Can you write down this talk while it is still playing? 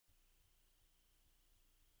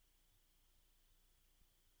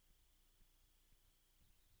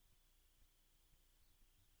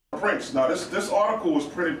Port-au-Prince. Now this article was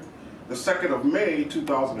printed the 2nd of May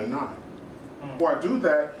 2009. Before I do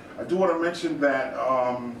that, I do want to mention that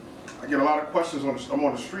I get a lot of questions I'm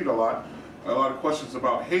on the street a lot of questions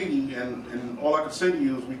about Haiti, and all I can say to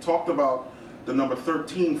you is we talked about the number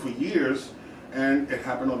 13 for years, and it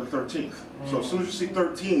happened on the 13th. So as soon as you see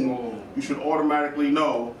 13, you should automatically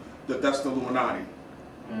know that that's the Illuminati.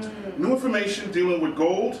 New information dealing with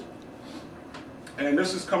gold, and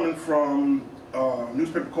this is coming from a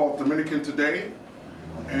newspaper called Dominican Today,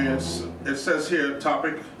 and it says here,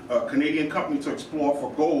 topic, Canadian company to explore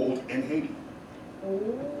for gold in Haiti.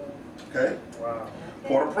 Okay? Wow.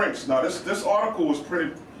 Port-au-Prince. Now this article was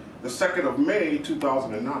printed the 2nd of May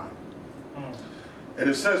 2009. And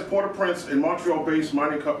it says Port-au-Prince, a Montreal-based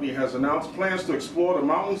mining company, has announced plans to explore the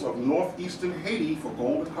mountains of northeastern Haiti for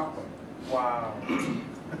gold and copper. Wow.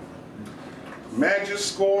 Magis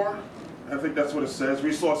Score, I think that's what it says,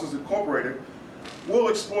 Resources Incorporated, will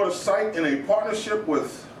explore the site in a partnership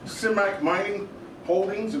with CIMAC Mining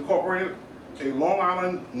Holdings Incorporated, a Long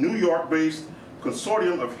Island, New York-based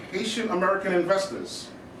consortium of Haitian American investors.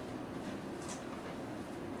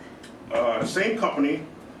 The same company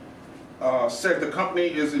said the company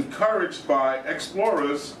is encouraged by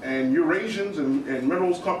explorers and Eurasians and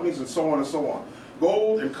minerals companies and so on and so on.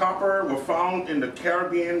 Gold and copper were found in the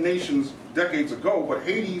Caribbean nations decades ago, but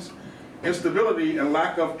Haiti's instability and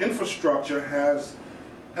lack of infrastructure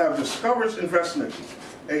have discouraged investment.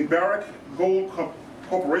 A Barrick Gold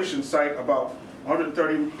Corporation site about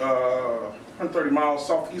 130 miles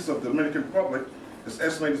southeast of the Dominican Republic is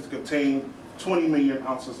estimated to contain 20 million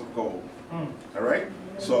ounces of gold. All right?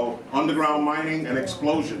 So underground mining and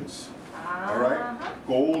explosions. All right?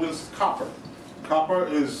 Gold is copper. Copper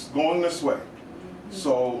is going this way.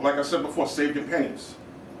 So like I said before, save your pennies.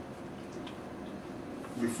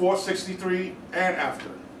 Before 63 and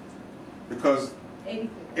after. Because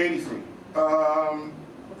 83.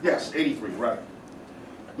 Yes, 83, right.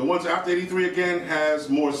 The ones after 83 again has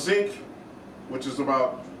more zinc, which is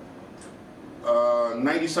about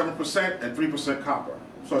 97% and 3% copper.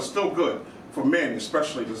 So it's still good for men,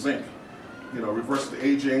 especially the zinc. You know, reverse the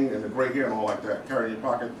aging and the gray hair and all like that. Carry it in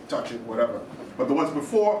your pocket, touch it, whatever. But the ones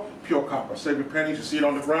before, pure copper. Save your pennies, you see it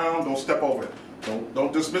on the ground, don't step over it.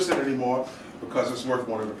 Don't dismiss it anymore because it's worth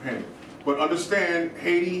more than a penny. But understand,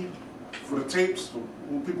 Haiti, for the tapes,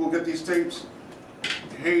 when people get these tapes,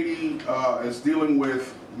 Haiti is dealing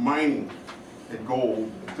with mining and gold,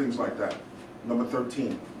 things like that. Number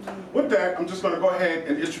 13. With that, I'm just going to go ahead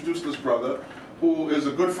and introduce this brother, who is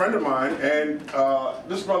a good friend of mine, and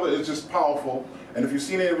this brother is just powerful. And if you've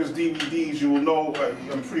seen any of his DVDs, you will know,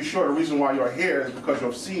 I'm pretty sure the reason why you're here is because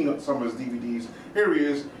you've seen some of his DVDs. Here he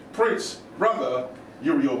is, Prince, brother,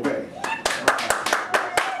 Uriel Bay.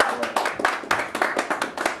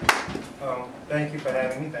 Thank you for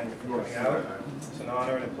having me. Thank you for coming out. It's an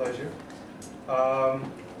honor and a pleasure.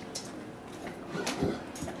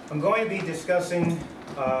 I'm going to be discussing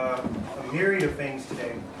a myriad of things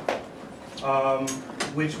today,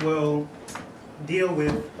 which will deal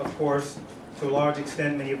with, of course, to a large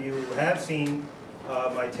extent, many of you who have seen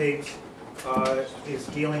my tapes, is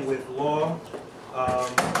dealing with law,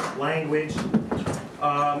 language,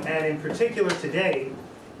 and in particular today,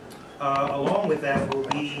 along with that will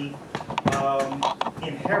be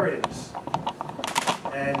inheritance.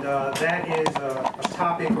 And that is a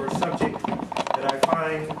topic or a subject that I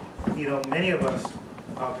find, many of us,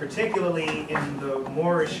 particularly in the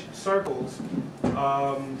Moorish circles,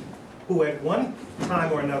 who at one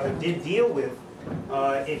time or another did deal with,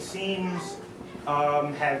 it seems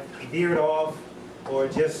have veered off or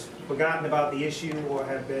just forgotten about the issue, or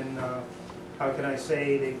have been, how can I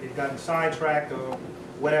say, they've gotten sidetracked or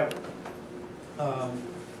whatever.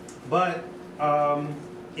 But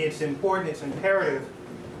it's important, it's imperative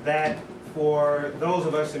that for those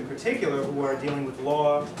of us in particular who are dealing with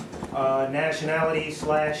law, nationality /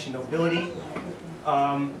 nobility,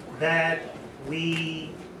 that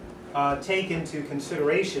we take into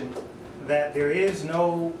consideration that there is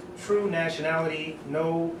no true nationality,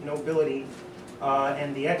 no nobility,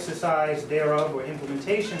 and the exercise thereof or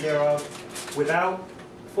implementation thereof without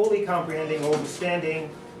fully comprehending or understanding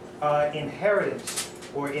inheritance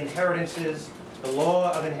or inheritances, the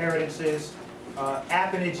law of inheritances,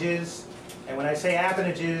 appanages. And when I say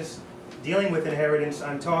appanages, dealing with inheritance,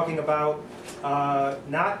 I'm talking about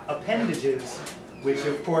not appendages, which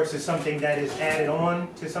of course is something that is added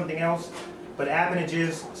on to something else, but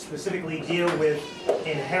appanages specifically deal with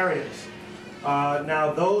inheritance.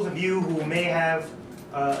 Now, those of you who may have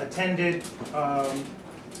attended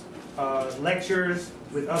lectures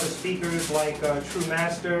with other speakers like True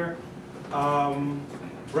Master,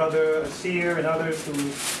 Brother Asir and others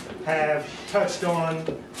who have touched on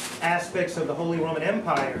aspects of the Holy Roman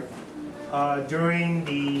Empire during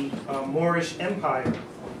the Moorish Empire,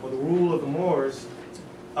 or the rule of the Moors.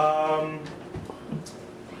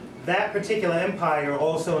 That particular empire,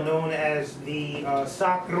 also known as the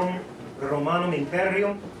Sacrum Romanum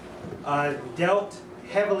Imperium, dealt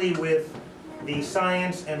heavily with the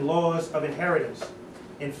science and laws of inheritance.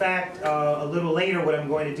 In fact, a little later what I'm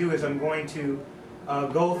going to do is I'm going to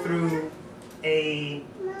go through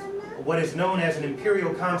what is known as an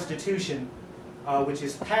imperial constitution, which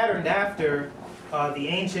is patterned after the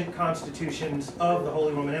ancient constitutions of the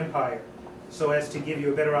Holy Roman Empire, so as to give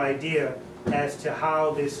you a better idea as to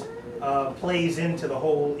how this plays into the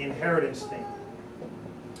whole inheritance thing.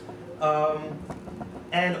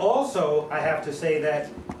 And also, I have to say that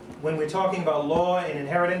when we're talking about law and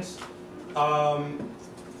inheritance,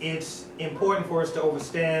 it's important for us to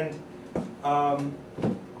understand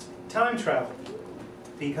time travel,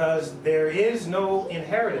 because there is no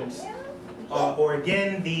inheritance, or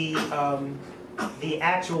again, the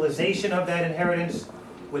actualization of that inheritance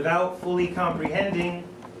without fully comprehending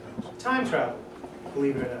time travel,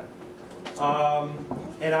 believe it or not.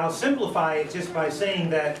 And I'll simplify it just by saying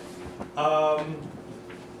that,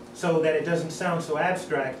 so that it doesn't sound so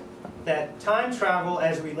abstract, that time travel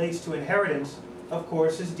as it relates to inheritance, of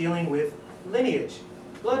course, is dealing with lineage,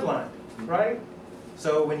 bloodline, right?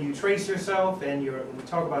 So when you trace yourself and we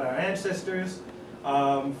talk about our ancestors,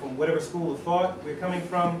 from whatever school of thought we're coming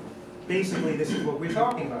from, basically this is what we're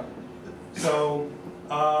talking about. So,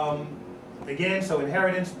 again, so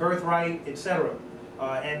inheritance, birthright, etc.,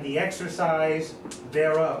 and the exercise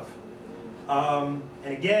thereof. And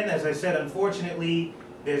again, as I said, unfortunately,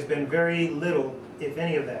 there's been very little, if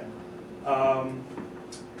any, of that.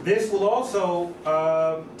 This will also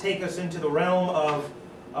take us into the realm of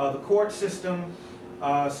the court system,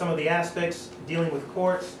 some of the aspects dealing with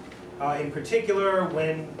courts, in particular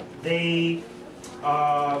when they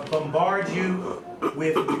bombard you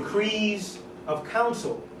with decrees of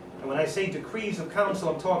council. And when I say decrees of council,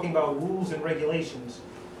 I'm talking about rules and regulations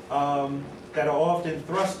that are often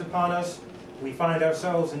thrust upon us. We find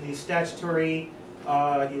ourselves in these statutory,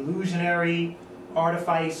 illusionary,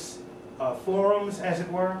 artifice forums, as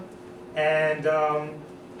it were, and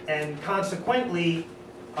consequently,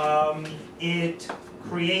 it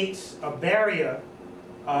creates a barrier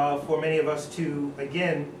for many of us to,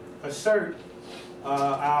 again, assert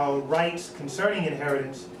our rights concerning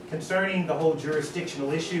inheritance, concerning the whole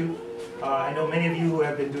jurisdictional issue. I know many of you who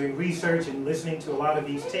have been doing research and listening to a lot of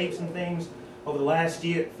these tapes and things over the last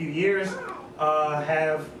few years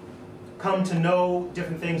have come to know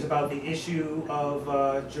different things about the issue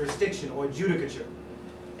of jurisdiction or judicature.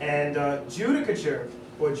 And judicature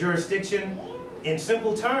or jurisdiction, in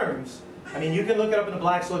simple terms, I mean, you can look it up in the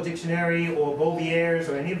Black's Law Dictionary or Bovier's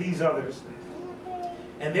or any of these others,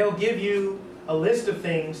 and they'll give you a list of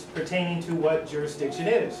things pertaining to what jurisdiction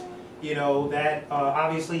is. You know, that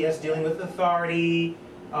obviously, yes, dealing with authority,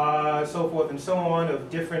 so forth and so on, of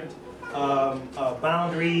different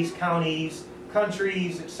boundaries, counties,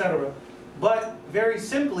 countries, etc. But very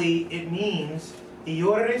simply, it means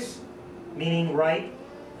iuris, meaning right,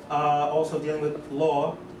 also dealing with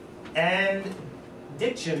law, and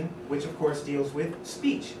diction, which of course deals with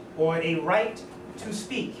speech, or a right to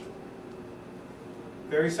speak.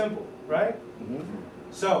 Very simple, right? Mm-hmm.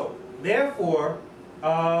 So, therefore,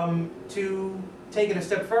 to take it a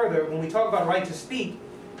step further, when we talk about right to speak,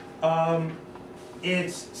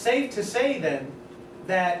 it's safe to say then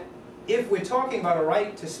that if we're talking about a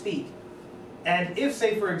right to speak, and if,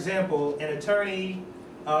 say, for example, an attorney,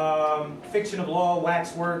 fiction of law,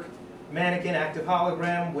 waxwork, mannequin, active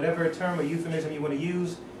hologram, whatever term or euphemism you want to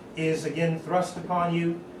use, is again thrust upon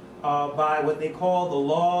you by what they call the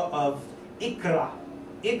law of Ikra.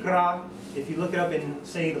 Ikra, if you look it up in,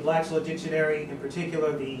 say, the Black's Law Dictionary, in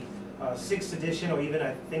particular the 6th edition, or even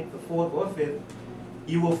I think the 4th or 5th,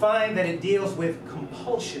 you will find that it deals with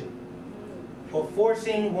compulsion, or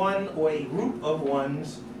forcing one or a group of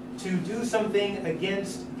ones to do something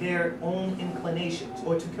against their own inclinations,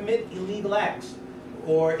 or to commit illegal acts,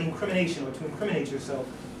 or incrimination, or to incriminate yourself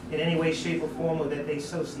in any way, shape, or form, or that they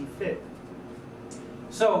so see fit.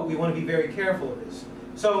 So we want to be very careful of this.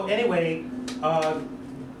 So anyway,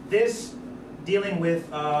 this dealing with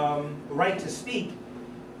right to speak.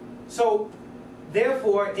 So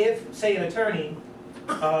therefore, if, say, an attorney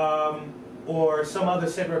or some other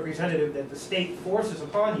said representative that the state forces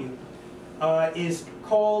upon you is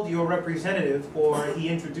called your representative, or he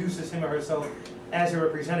introduces him or herself as a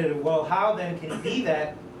representative, well, how then can he be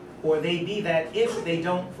that, or they be that, if they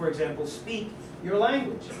don't, for example, speak your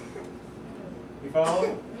language? You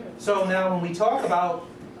follow? So now when we talk about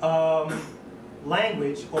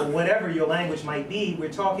language, or whatever your language might be,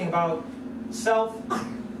 we're talking about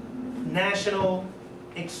self-national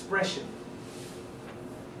expression.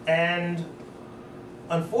 And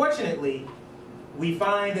unfortunately, we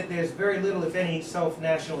find that there's very little, if any,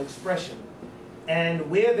 self-national expression. And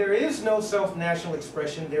where there is no self-national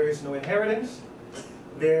expression, there is no inheritance,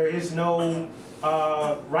 there is no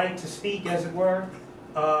right to speak, as it were,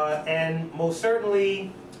 and most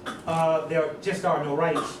certainly there just are no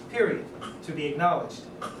rights, period, to be acknowledged.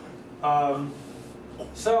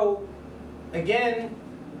 So, again,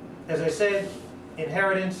 as I said,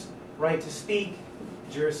 inheritance, right to speak,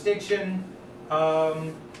 jurisdiction,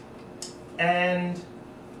 and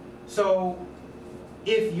so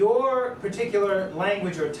if your particular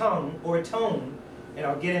language or tongue, or tone, and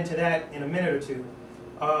I'll get into that in a minute or two,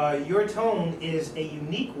 your tone is a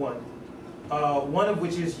unique one, one of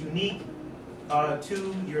which is unique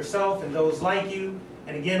to yourself and those like you,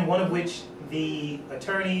 and again, one of which the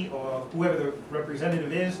attorney or whoever the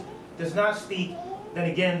representative is does not speak, then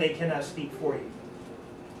again, they cannot speak for you.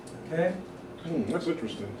 Okay? That's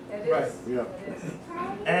interesting. It is. Right. Yeah. It is.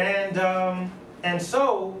 And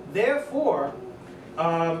so, therefore,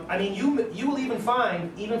 I mean, you will even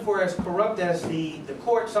find, even for as corrupt as the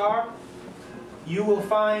courts are, you will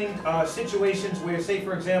find situations where, say,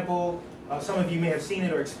 for example, some of you may have seen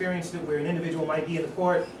it or experienced it, where an individual might be in the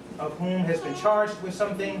court of whom has been charged with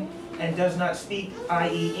something and does not speak,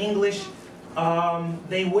 i.e. English.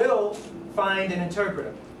 They will find an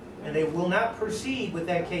interpreter, and they will not proceed with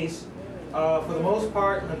that case for the most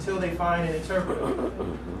part until they find an interpreter.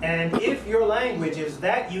 And if your language is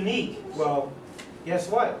that unique, well, guess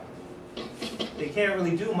what? They can't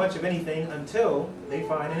really do much of anything until they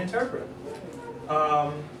find an interpreter.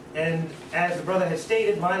 And as the brother has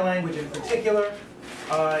stated, my language in particular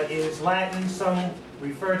is Latin. Some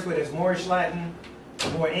refer to it as Moorish Latin. The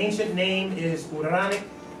more ancient name is Uranic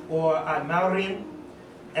or Admaurin.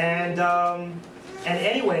 And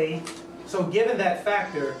anyway, so given that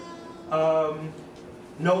factor, no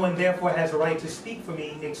one therefore has a right to speak for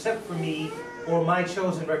me except for me or my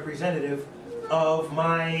chosen representative of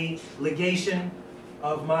my legation,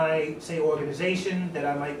 of my, say, organization that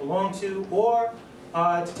I might belong to, or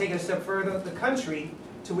to take it a step further, the country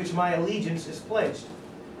to which my allegiance is pledged.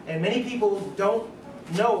 And many people don't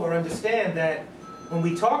know or understand that when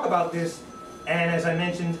we talk about this, and as I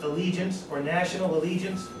mentioned, allegiance or national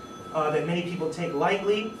allegiance, that many people take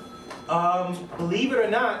lightly, believe it or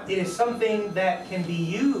not, it is something that can be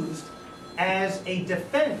used as a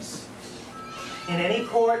defense in any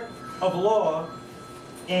court of law,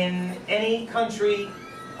 in any country,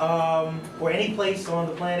 or any place on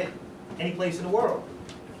the planet, any place in the world,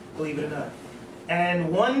 believe it or not.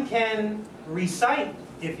 And one can recite,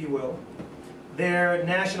 if you will, their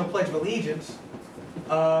National Pledge of Allegiance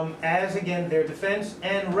as, again, their defense,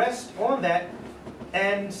 and rest on that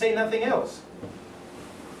and say nothing else.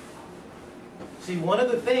 See, one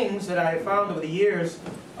of the things that I found over the years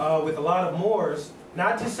with a lot of Moors,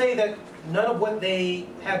 not to say that none of what they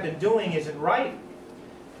have been doing isn't right,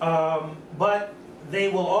 but they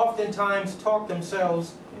will oftentimes talk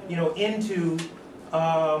themselves, into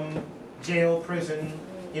jail, prison,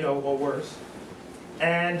 or worse,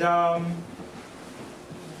 and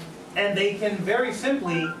they can very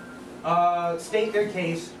simply state their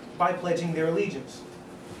case by pledging their allegiance,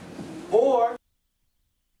 or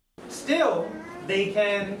still they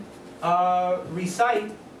can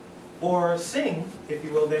recite or sing, if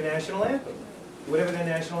you will, their national anthem, whatever their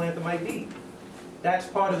national anthem might be. That's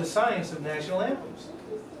part of the science of national anthems.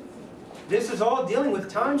 This is all dealing with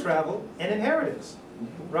time travel and inheritance,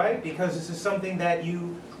 right? Because this is something that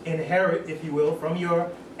you inherit, if you will, from your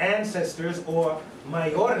ancestors, or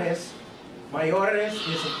mayores. Mayores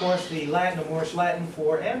is, of course, the Latin or Moorish Latin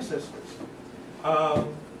for ancestors.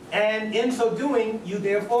 And in so doing, you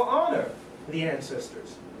therefore honor the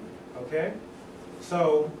ancestors, okay?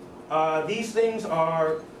 So these things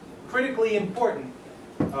are critically important,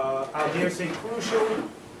 I dare say crucial,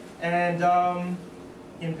 and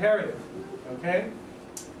imperative, okay?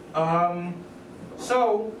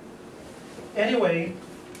 So, anyway,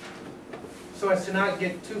 so as to not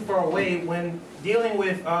get too far away, when dealing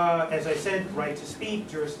with, as I said, right to speak,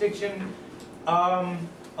 jurisdiction, a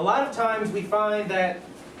lot of times we find that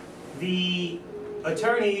the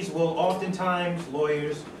attorneys will oftentimes,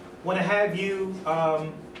 lawyers, want to have you,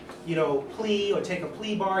 plea or take a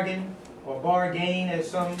plea bargain, or bargain as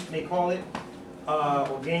some may call it,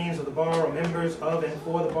 or gains of the bar, or members of and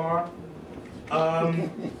for the bar,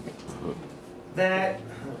 that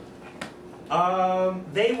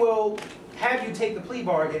they will have you take the plea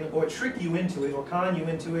bargain or trick you into it or con you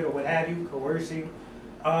into it or what have you, coerce you,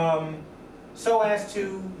 so as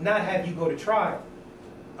to not have you go to trial.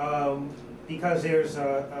 Because there's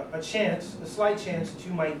a chance, a slight chance that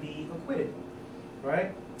you might be acquitted,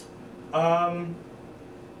 right?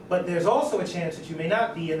 But there's also a chance that you may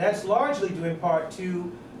not be, and that's largely due in part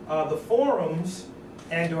to the forums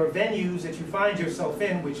and or venues that you find yourself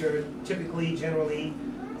in, which are typically, generally,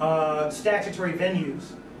 statutory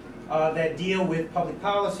venues that deal with public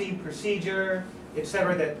policy, procedure,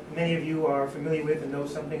 etc., that many of you are familiar with and know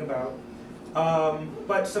something about.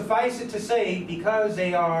 But suffice it to say, because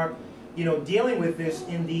they are, dealing with this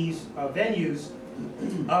in these venues,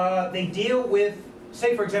 they deal with,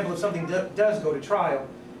 say for example, if something does go to trial,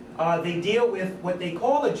 they deal with what they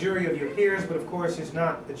call a jury of your peers, but of course it's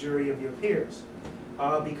not a jury of your peers.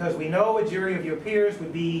 Because we know a jury of your peers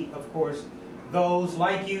would be, of course, those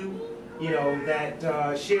like you,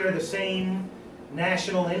 that share the same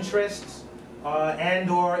national interests and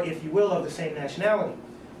or, if you will, of the same nationality.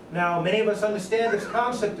 Now, many of us understand this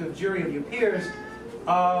concept of jury of your peers,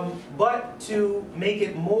 but to make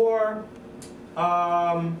it more,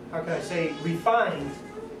 how can I say, refined,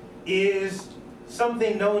 is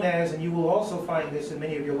something known as, and you will also find this in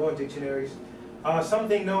many of your law dictionaries,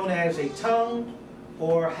 something known as a tongue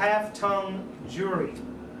or half-tongue jury.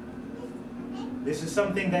 This is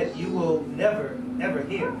something that you will never, ever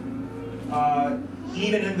hear,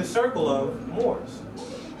 even in the circle of Moors.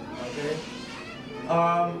 Okay?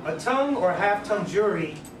 A tongue or half-tongue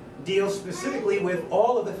jury deals specifically with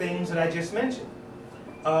all of the things that I just mentioned.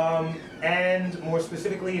 And more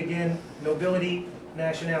specifically, again, nobility,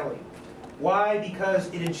 nationality. Why? Because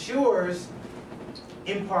it ensures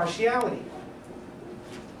impartiality.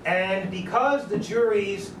 And because the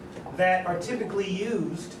juries that are typically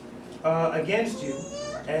used against you,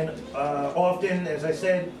 and often, as I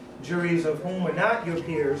said, juries of whom are not your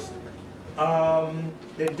peers,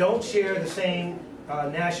 that don't share the same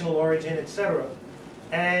national origin, etc.,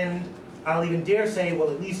 and I'll even dare say, well,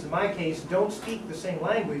 at least in my case, don't speak the same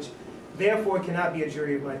language, therefore cannot be a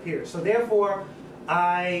jury of my peers. So therefore,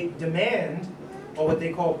 I demand, or what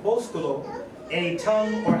they call postulo, a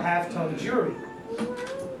tongue or half-tongue jury.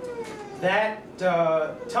 That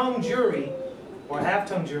tongue jury, or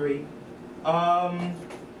half-tongue jury,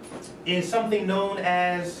 is something known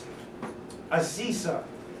as a CISA,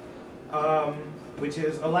 which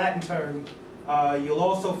is a Latin term. You'll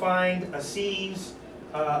also find a CIS,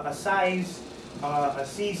 a SISE, a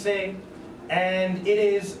CISE, and it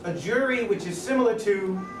is a jury which is similar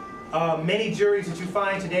to many juries that you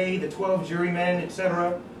find today, the 12 jurymen,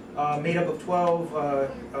 etc., made up of 12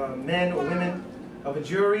 men or women of a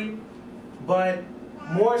jury. But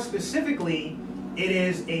more specifically, it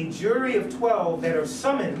is a jury of 12 that are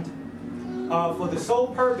summoned for the sole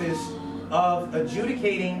purpose of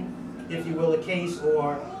adjudicating, if you will, a case,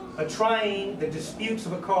 or trying the disputes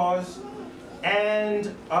of a cause,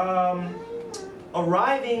 and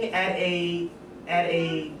arriving at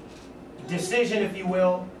a decision, if you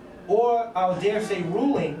will, or I'll dare say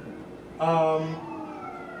ruling,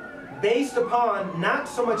 based upon not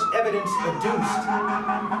so much evidence adduced,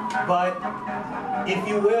 but, if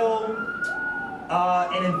you will,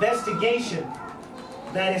 an investigation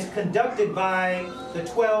that is conducted by the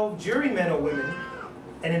 12 jurymen or women,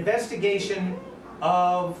 an investigation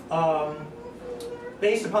of,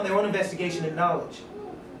 based upon their own investigation and knowledge.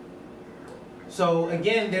 So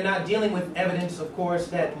again, they're not dealing with evidence, of course,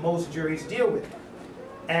 that most juries deal with.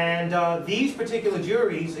 And these particular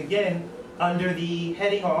juries, again, under the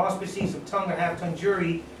heading or auspices of tongue or half-tongue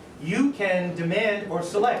jury, you can demand or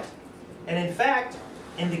select. And in fact,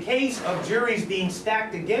 in the case of juries being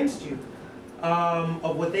stacked against you,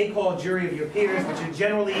 of what they call jury of your peers, which are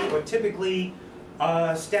generally or typically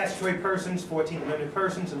statutory persons, 14th Amendment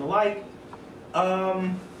persons, and the like,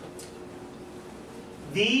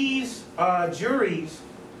 these juries,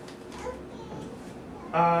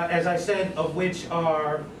 as I said, of which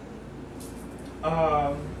are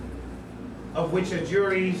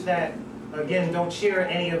juries that, again, don't share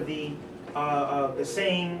any of the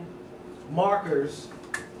same markers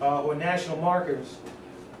or national markers.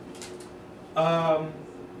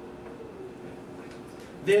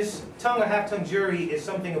 This tongue or half-tongue jury is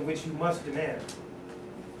something of which you must demand.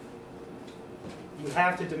 You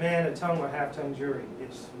have to demand a tongue or half-tongue jury.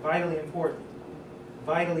 It's vitally important.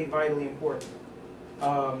 Vitally, vitally important.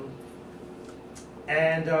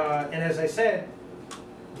 And as I said,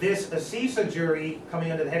 this ACISA jury,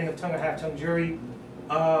 coming under the heading of tongue or half-tongue jury,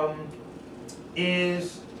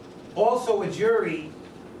 is also a jury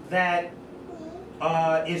that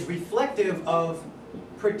is reflective of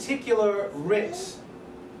particular writs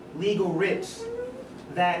legal writs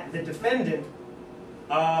that the defendant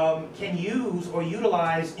can use or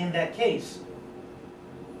utilize in that case.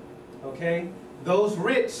 Okay? Those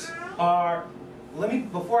writs are,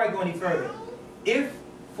 before I go any further, if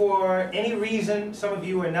for any reason some of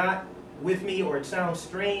you are not with me, or it sounds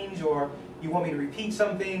strange, or you want me to repeat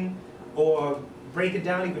something, or break it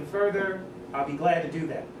down even further, I'll be glad to do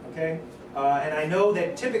that, okay? And I know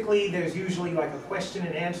that typically there's usually like a question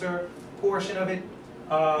and answer portion of it,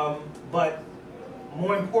 but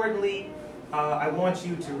more importantly, I want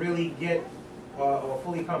you to really get or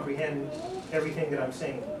fully comprehend everything that I'm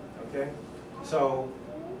saying, okay? So,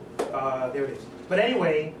 there it is. But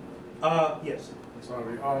anyway, yes.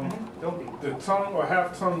 Sorry. Don't be. The tongue or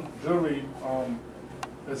half-tongue jury,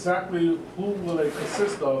 exactly who will it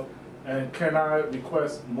consist of, and can I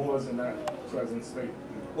request more in that present state?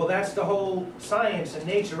 Well, that's the whole science and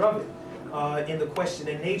nature of it. In the question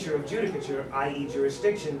and nature of judicature, i.e.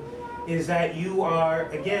 jurisdiction, is that you are,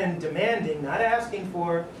 again, demanding, not asking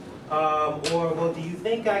for, or, well, do you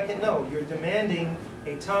think I can know? You're demanding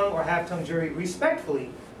a tongue or half-tongue jury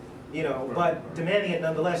respectfully, you know, but demanding it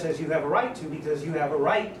nonetheless as you have a right to, because you have a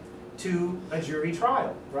right to a jury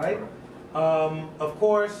trial, right? Of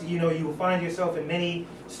course, you know, you will find yourself in many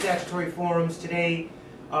statutory forums today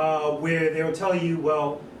where they'll tell you,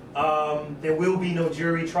 well, there will be no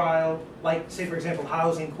jury trial, like, say, for example,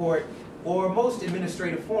 housing court, or most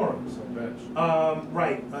administrative forums.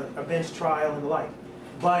 Right, a bench trial and the like.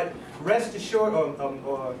 But rest assured,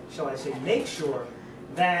 or shall I say, make sure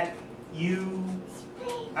that you,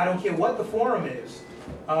 I don't care what the forum is,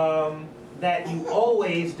 that you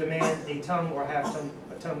always demand a tongue or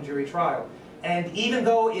half-tongue jury trial. And even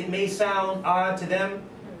though it may sound odd to them,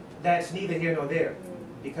 that's neither here nor there,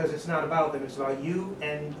 because it's not about them. It's about you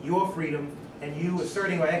and your freedom, and you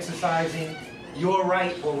asserting or exercising your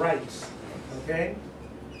right or rights, okay?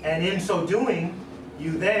 And in so doing,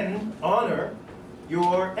 you then honor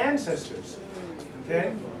your ancestors,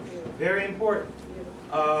 okay? Very important,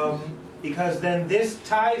 because then this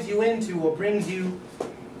ties you into, or brings you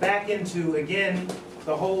back into, again,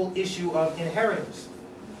 the whole issue of inheritance,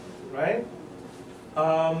 right?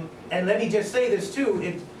 And let me just say this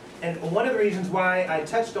too, and one of the reasons why I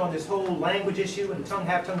touched on this whole language issue and the tongue,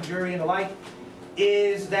 half-tongue jury and the like,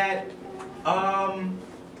 is that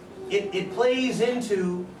it plays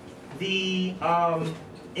into the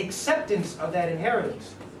acceptance of that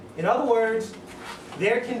inheritance. In other words,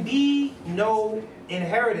 there can be no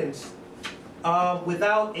inheritance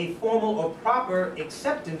without a formal or proper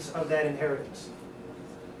acceptance of that inheritance.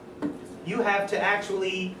 You have to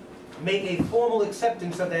actually make a formal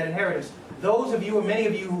acceptance of that inheritance. Those of you, or many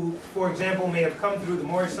of you who, for example, may have come through the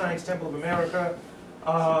Moorish Science Temple of America,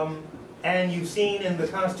 and you've seen in the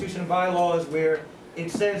Constitution and bylaws where it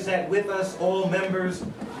says that with us all members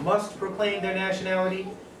must proclaim their nationality,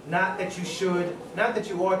 not that you should, not that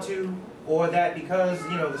you ought to, or that because,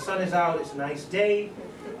 you know, the sun is out, it's a nice day,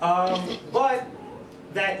 but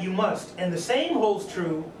that you must. And the same holds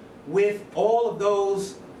true with all of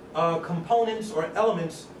those components or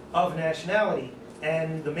elements of nationality,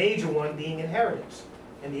 and the major one being inheritance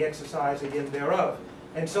and the exercise again thereof.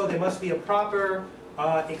 And so there must be a proper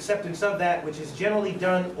acceptance of that, which is generally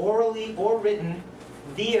done orally or written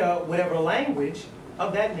via whatever language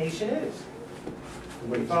of that nation is.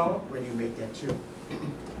 Where do you make that too?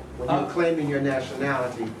 When you're claiming your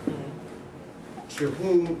nationality, to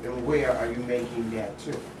whom and where are you making that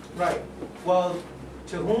to? Right. Well,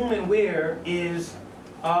 to whom and where is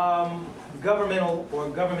governmental or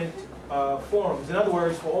government forums. In other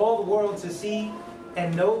words, for all the world to see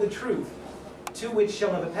and know the truth, to which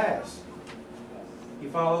shall never pass. You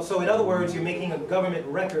follow? So in other words, you're making a government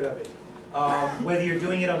record of it. Whether you're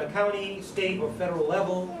doing it on a county, state, or federal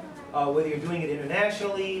level, whether you're doing it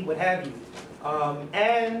internationally, what have you.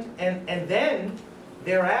 And then,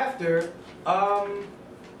 thereafter,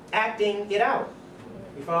 acting it out.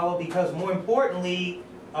 You follow? Because more importantly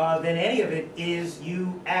than any of it is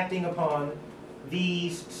you acting upon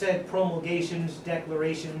these said promulgations,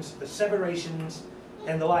 declarations, asseverations,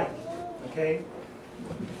 and the like. Okay?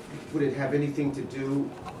 Would it have anything to do,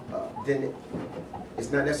 then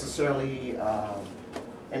it's not necessarily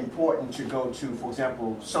important to go to, for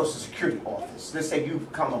example, Social Security office. Let's say you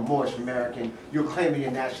become a Moorish American, you're claiming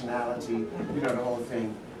your nationality, you know, the whole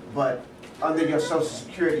thing. But under your Social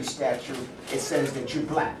Security statute, it says that you're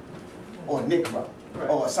black or Negro. Right.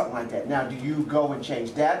 Or something like that. Now, do you go and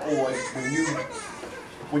change that, or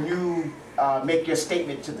when you make your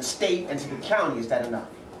statement to the state and to the county, is that enough?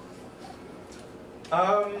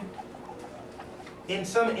 In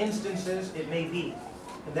some instances, it may be,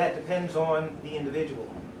 and that depends on the individual.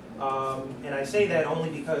 And I say that only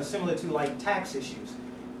because similar to like tax issues,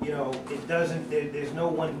 you know, it doesn't, there's no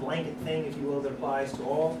one blanket thing, if you will, that applies to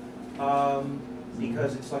all,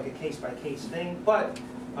 because it's like a case-by-case thing. But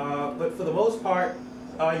for the most part,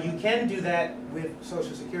 you can do that with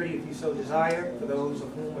Social Security if you so desire, for those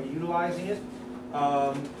of whom are utilizing it.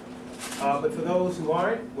 But for those who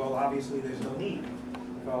aren't, well, obviously there's no need.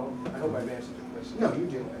 So I hope I've answered your question. No, you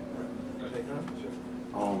did.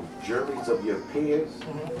 Juries of your peers.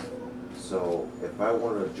 Mhm. So if I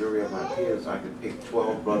wanted a jury of my peers, I could pick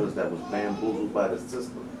 12 brothers that was bamboozled by the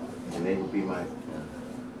system, and they would be my.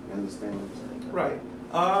 You understand what I'm saying? Right.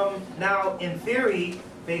 Now, in theory,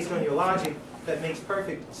 based on your logic, that makes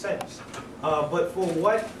perfect sense. But for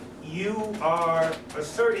what you are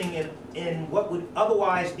asserting in what would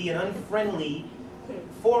otherwise be an unfriendly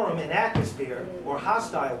forum and atmosphere, or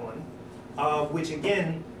hostile one, which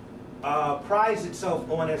again prides itself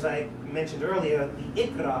on, as I mentioned earlier, the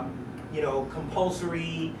ikra, you know,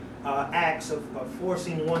 compulsory acts of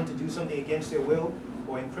forcing one to do something against their will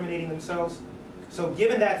or incriminating themselves. So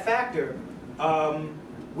given that factor,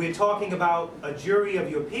 we're talking about a jury of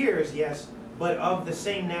your peers, yes, but of the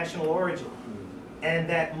same national origin. And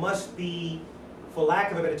that must be, for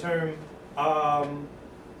lack of a better term,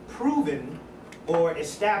 proven or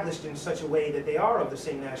established in such a way that they are of the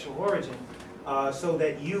same national origin, so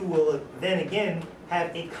that you will then again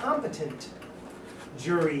have a competent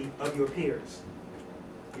jury of your peers.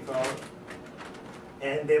 You follow?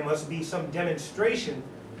 And there must be some demonstration,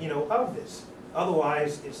 you know, of this.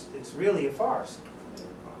 Otherwise, it's really a farce. You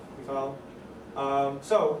follow?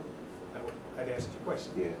 So, I've answered your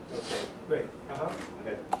question. Yeah. Okay, great.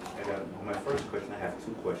 My first question, I have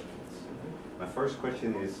two questions. My first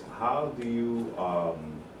question is, how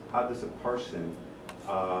does a person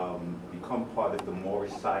become part of the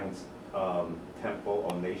Moorish Science Temple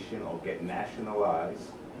or nation, or get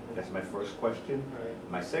nationalized? That's my first question. Right.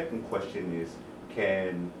 My second question is,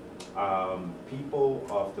 can people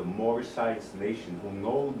of the Moorish Science nation who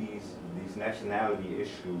know these nationality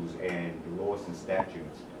issues and the laws and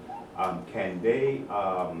statutes, can they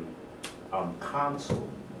counsel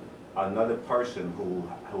another person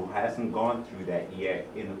who hasn't gone through that yet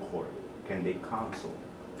in a court? Can they counsel?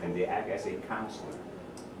 Can they act as a counselor?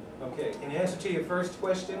 Okay, in answer to your first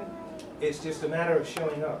question, it's just a matter of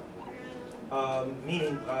showing up.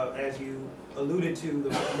 Meaning, as you alluded to,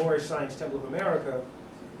 the Moorish Science Temple of America,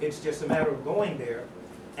 it's just a matter of going there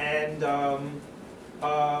and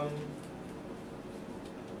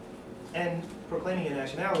proclaiming your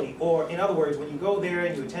nationality. Or, in other words, when you go there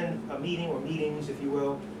and you attend a meeting or meetings, if you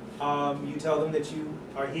will, you tell them that you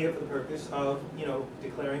are here for the purpose of, you know,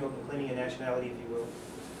 declaring or proclaiming your nationality, if you will.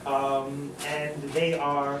 And they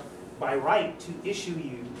are, by right, to issue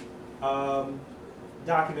you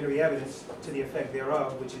documentary evidence to the effect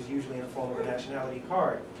thereof, which is usually in the form of a nationality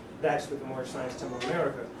card. That's with the Moorish Science Temple of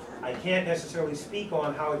America. I can't necessarily speak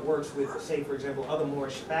on how it works with, say, for example, other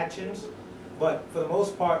Moorish factions, but for the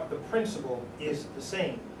most part, the principle is the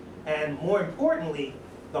same. And more importantly,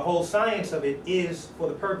 the whole science of it is for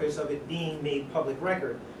the purpose of it being made public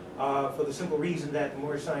record, for the simple reason that the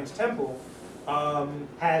Moorish Science Temple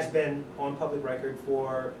has been on public record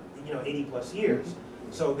for, you know, 80 plus years.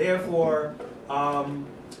 So therefore,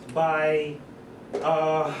 by,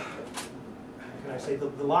 how can I say, the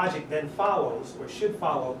logic then follows, or should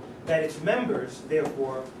follow, that its members,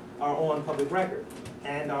 therefore, are on public record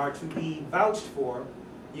and are to be vouched for,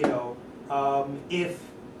 you know, if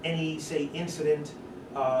any, say, incident,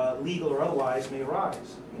 legal or otherwise, may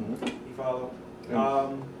arise. You follow?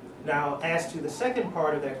 Now, as to the second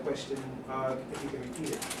part of that question, if you can repeat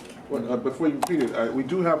it. Well, before you repeat it, we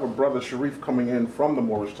do have a brother Sharif coming in from the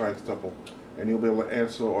Moorish Science Temple, and he'll be able to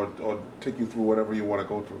answer or take you through whatever you want to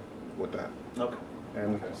go through with that. Okay.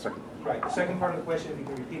 And the second. Right. The second part of the question, if you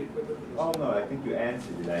can repeat it quickly, please. Oh no, I think you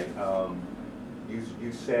answered it.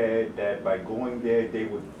 You said that by going there, they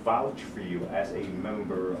would vouch for you as a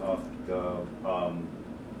member of the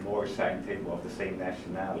Moorish Science Temple of the same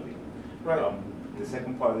nationality. Right. The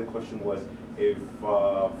second part of the question was, if,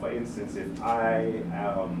 for instance, if I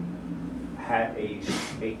had a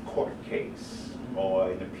court case or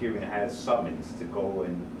an appearing had a summons to go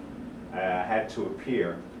and had to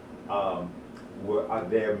appear, are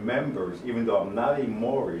there members, even though I'm not a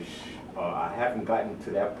Moorish, I haven't gotten to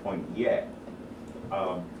that point yet,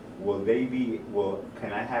 can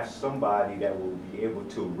I have somebody that will be able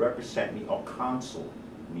to represent me or counsel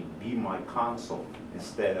me, be my counsel,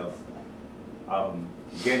 instead of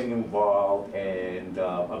getting involved and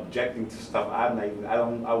objecting to stuff I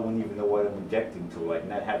wouldn't even know what I'm objecting to, like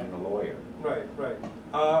not having a lawyer. Right, right.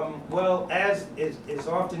 Well, as is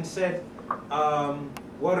often said,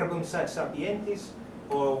 verbum sat sapientis,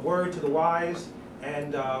 or word to the wise,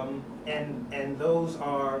 and those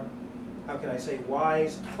are, how can I say,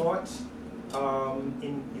 wise thoughts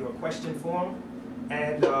in your question form.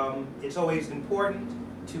 And it's always important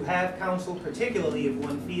to have counsel, particularly if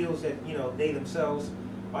one feels that, you know, they themselves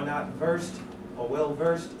are not versed or well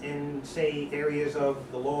versed in, say, areas of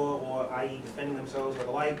the law, or i.e. defending themselves or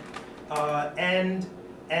the like. And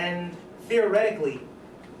theoretically,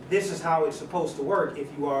 this is how it's supposed to work if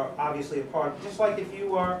you are obviously a part, just like if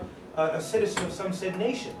you are a citizen of some said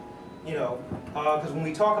nation, you know, because when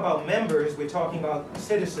we talk about members, we're talking about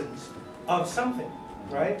citizens of something,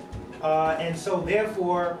 right? And so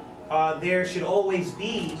therefore, there should always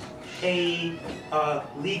be a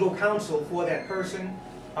legal counsel for that person,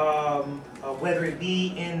 whether it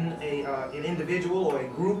be in an individual or a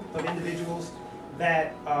group of individuals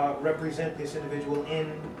that represent this individual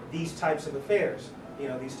in these types of affairs, you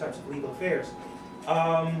know, these types of legal affairs.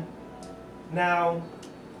 Now,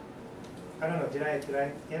 I don't know, did I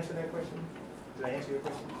answer that question? Did I answer your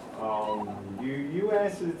question? You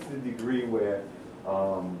answered to the degree where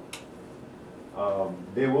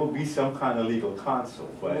there will be some kind of legal counsel,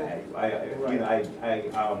 but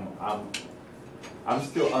I'm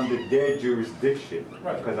still under their jurisdiction,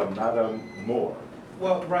 Right. because I'm not a Moor.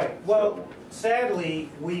 Well, right. Well, sadly,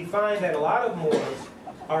 we find that a lot of Moors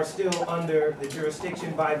are still under the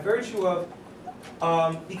jurisdiction by virtue of,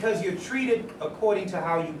 because you're treated according to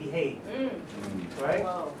how you behave, right?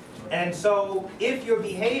 Wow. And so, if your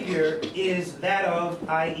behavior is that of,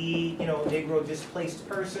 i.e., you know, Negro displaced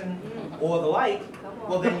person or the like,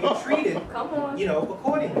 well, then you're treated, Come on. you know,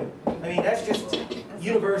 accordingly. I mean, that's just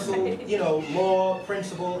universal, you know, law,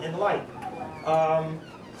 principle, and the like.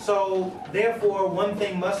 So, therefore, one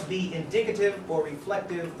thing must be indicative or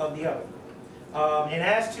reflective of the other. And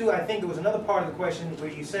as to, I think there was another part of the question where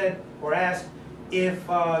you said or asked if,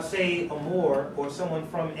 say, a Moor or someone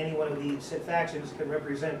from any one of these said factions can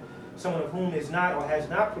represent someone of whom is not or has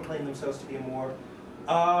not proclaimed themselves to be a Moor.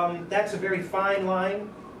 That's a very fine line,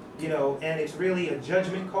 you know, and it's really a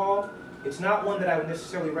judgment call. It's not one that I would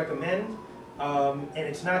necessarily recommend, and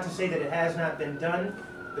it's not to say that it has not been done,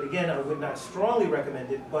 but again, I would not strongly recommend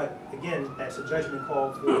it, but again, that's a judgment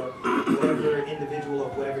call for whatever individual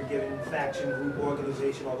of whatever given faction, group,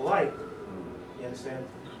 organization, or the like. You understand?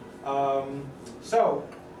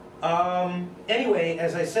 Anyway,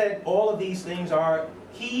 as I said, all of these things are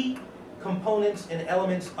key components and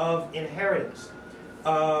elements of inheritance.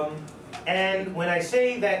 And when I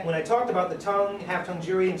say that, when I talked about the tongue, half-tongue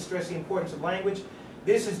jury, and stress the importance of language,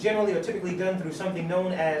 this is generally or typically done through something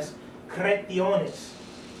known as cretiones.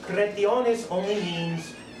 Cretiones only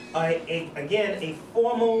means, again, a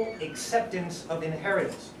formal acceptance of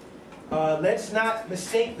inheritance. Let's not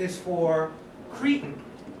mistake this for Cretan,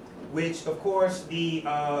 which, of course, the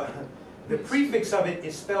prefix of it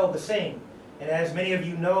is spelled the same. And as many of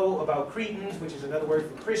you know about Cretans, which is another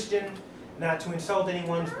word for Christian, not to insult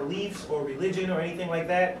anyone's beliefs or religion or anything like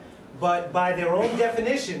that, but by their own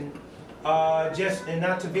definition, and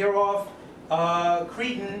not to veer off,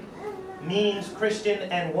 Cretan means Christian,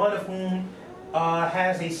 and one of whom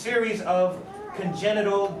has a series of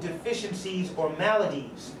congenital deficiencies or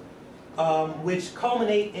maladies, which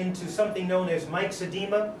culminate into something known as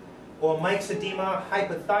myxedema or myxedema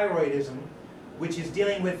hypothyroidism, which is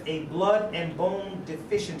dealing with a blood and bone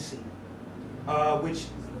deficiency, which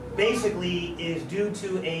basically is due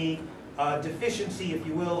to a deficiency, if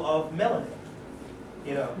you will, of melanin.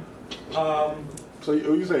 You know. So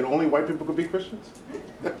you're saying only white people could be Christians?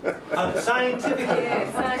 Scientifically.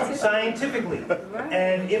 Yeah, scientifically. Right.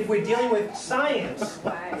 And if we're dealing with science,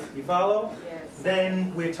 Right. you follow? Yes.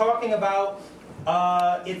 Then we're talking about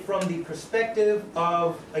it from the perspective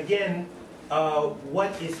of, again,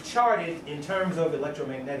 what is charted in terms of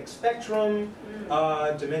electromagnetic spectrum,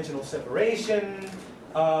 dimensional separation,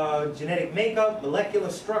 genetic makeup,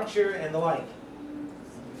 molecular structure, and the like.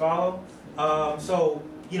 You follow? So,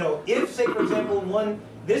 you know, if, say, for example,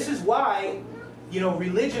 this is why, you know,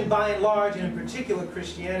 religion by and large, and in particular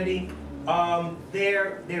Christianity,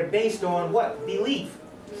 they're based on what? Belief.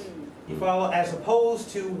 You follow? As opposed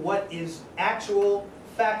to what is actual,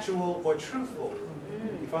 factual, or truthful.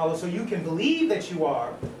 You follow? So you can believe that you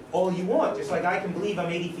are all you want, just like I can believe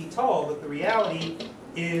I'm 80 feet tall, but the reality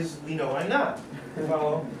is, you know, I'm not. You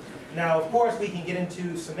follow? Now, of course, we can get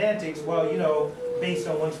into semantics, well, you know, based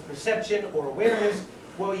on one's perception or awareness,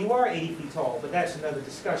 well, you are 80 feet tall, but that's another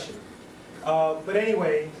discussion. But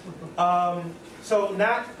anyway, so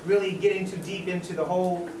not really getting too deep into the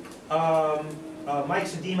whole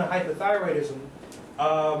myxedema hypothyroidism,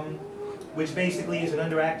 which basically is an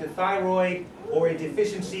underactive thyroid or a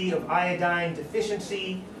deficiency of iodine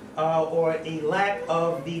deficiency or a lack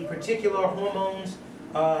of the particular hormones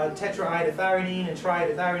tetraiodothyronine and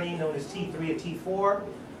triiodothyronine, known as T3 or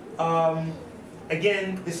T4.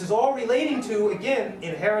 Again, this is all relating to, again,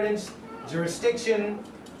 inheritance, jurisdiction.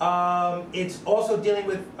 It's also dealing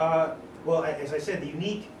with, well, as I said, the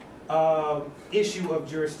unique issue of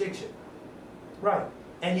jurisdiction. Right.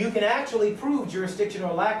 And you can actually prove jurisdiction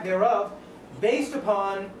or lack thereof based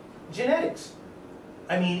upon genetics.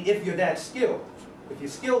 I mean, if you're that skilled, if you're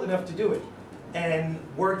skilled enough to do it, and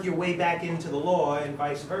work your way back into the law and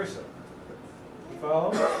vice versa. You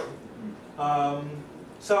follow?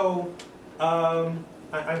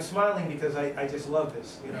 I'm smiling because I just love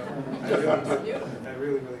this, you know. I really do. I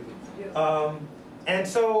really, really do. And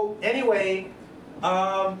so, anyway,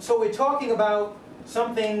 so we're talking about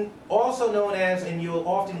something also known as, and you'll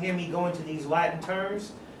often hear me go into these Latin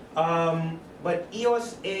terms, but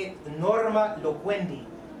ius e norma loquendi,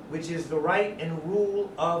 which is the right and rule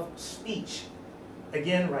of speech.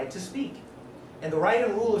 Again, right to speak. And the right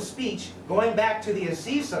and rule of speech, going back to the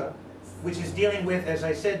Aziza, which is dealing with, as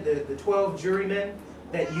I said, the 12 jurymen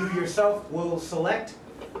that you yourself will select,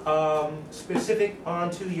 specific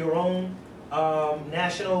onto your own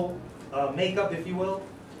national makeup, if you will,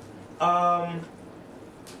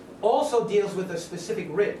 also deals with a specific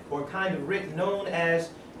writ, or kind of writ known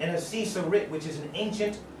as an Aziza writ, which is an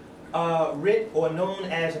ancient writ, or known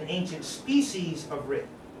as an ancient species of writ.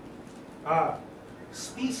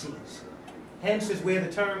 Species. Hence is where the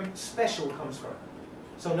term special comes from.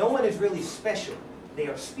 So no one is really special. They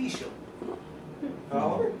are special.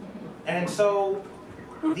 And so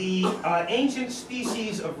the ancient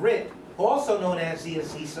species of writ, also known as the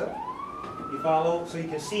Aziza, you follow? So you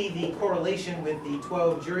can see the correlation with the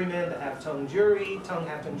 12 jurymen, the half-tongue jury,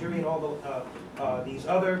 half-tongue jury, and all the, these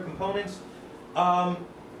other components,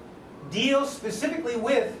 deals specifically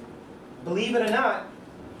with, believe it or not,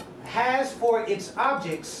 has for its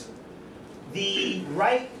objects the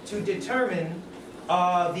right to determine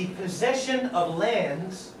the possession of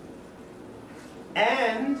lands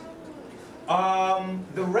and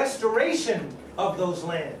the restoration of those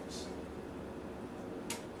lands.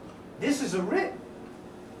 This is a writ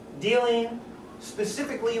dealing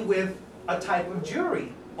specifically with a type of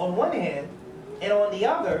jury on one hand, and on the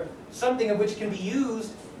other, something of which can be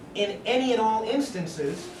used in any and all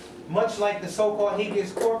instances, much like the so-called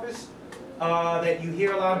habeas corpus that you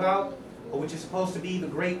hear a lot about, which is supposed to be the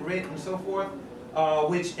great writ and so forth,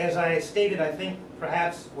 which, as I stated, I think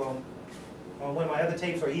perhaps, well, on one of my other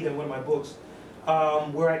tapes or even one of my books,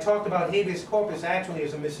 where I talked about habeas corpus actually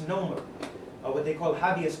as a misnomer, what they call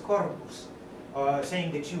habeas corpus,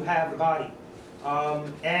 saying that you have the body.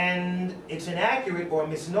 And it's inaccurate or a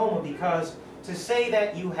misnomer because to say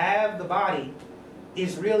that you have the body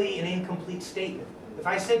is really an incomplete statement. If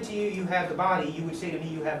I said to you, you have the body, you would say to me,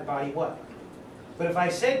 you have the body what? But if I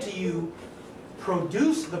said to you,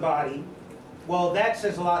 produce the body, well, that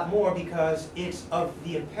says a lot more because it's of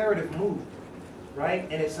the imperative mood, right?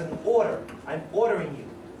 And it's an order. I'm ordering you.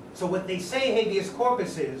 So what they say habeas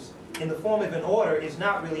corpus is, in the form of an order, is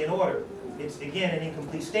not really an order. It's, again, an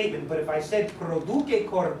incomplete statement. But if I said produce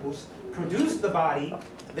corpus, produce the body,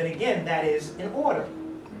 then again, that is an order,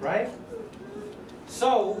 right?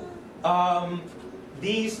 So,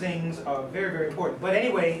 these things are very, very important. But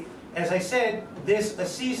anyway, as I said, this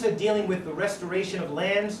Aziza dealing with the restoration of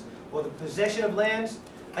lands or the possession of lands,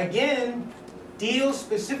 again, deals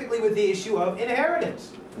specifically with the issue of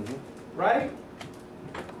inheritance, right?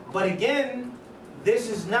 But again, this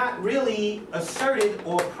is not really asserted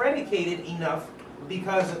or predicated enough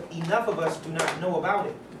because enough of us do not know about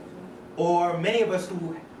it. Or many of us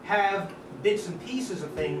who have bits and pieces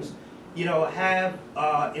of things, you know, have,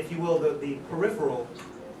 if you will, the peripheral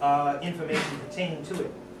information pertaining to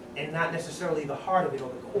it, and not necessarily the heart of it or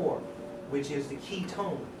the core, which is the key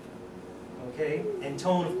tone. Okay? And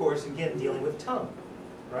tone, of course, again, dealing with tongue,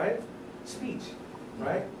 right? Speech,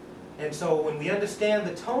 right? And so when we understand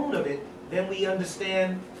the tone of it, then we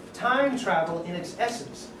understand time travel in its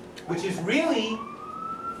essence, which is really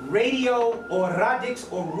radio or radix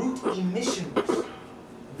or root emissions.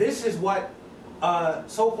 This is what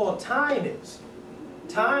so-called time is.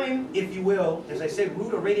 Time, if you will, as I said,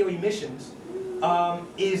 root or radio emissions,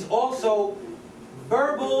 is also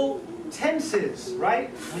verbal tenses, right?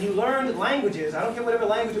 When you learned languages, I don't care whatever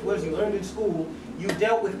language it was you learned in school, you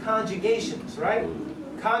dealt with conjugations, right?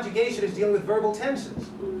 Conjugation is dealing with verbal tenses.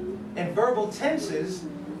 And verbal tenses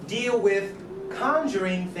deal with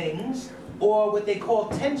conjuring things, or what they call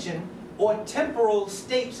tension, or temporal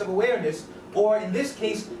states of awareness, or in this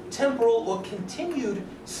case, temporal or continued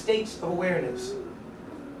states of awareness.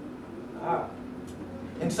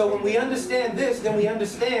 And so when we understand this, then we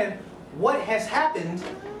understand what has happened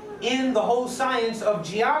in the whole science of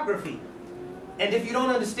geography. And if you don't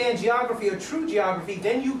understand geography or true geography,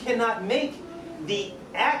 then you cannot make the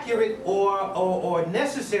accurate or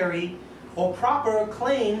necessary or proper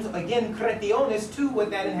claims, again, creationes, to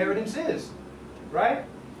what that inheritance is. Right?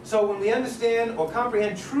 So when we understand or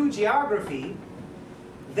comprehend true geography,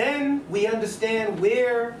 then we understand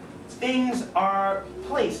where things are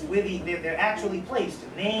placed, where they're actually placed,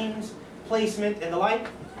 names, placement, and the like.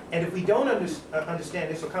 And if we don't understand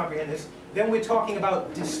this or comprehend this, then we're talking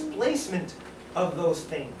about displacement of those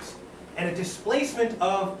things. And a displacement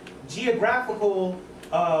of geographical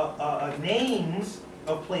names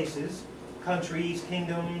of places, countries,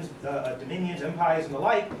 kingdoms, dominions, empires, and the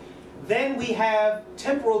like. Then we have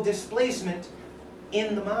temporal displacement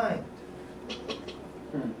in the mind.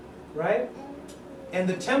 Right? And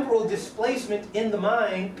the temporal displacement in the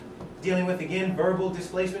mind, dealing with, again, verbal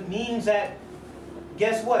displacement, means that,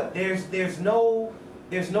 guess what? There's no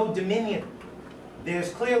dominion.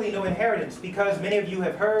 There's clearly no inheritance, because many of you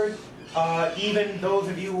have heard, even those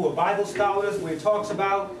of you who are Bible scholars, where it talks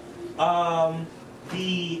about how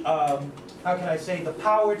can I say, the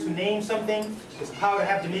power to name something is the power to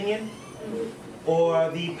have dominion, or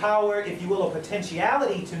the power, if you will, or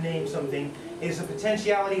potentiality to name something is a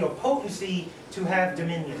potentiality or potency to have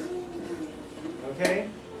dominion. Okay?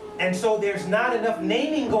 And so there's not enough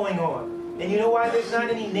naming going on. And you know why there's not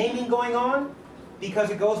any naming going on?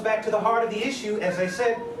 Because it goes back to the heart of the issue, as I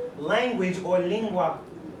said, language or lingua.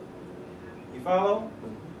 You follow?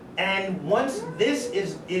 And once this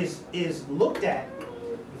is looked at,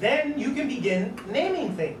 then you can begin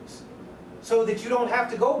naming things. So that you don't have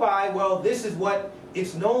to go by, well, this is what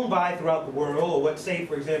it's known by throughout the world, or what, say,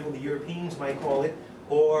 for example, the Europeans might call it,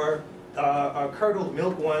 or curdled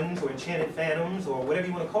milk ones, or enchanted phantoms, or whatever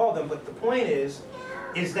you want to call them. But the point is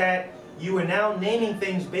that you are now naming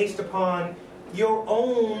things based upon your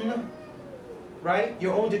own, right,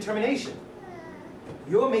 your own determination.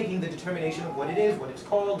 You're making the determination of what it is, what it's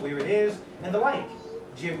called, where it is, and the like,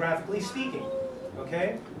 geographically speaking.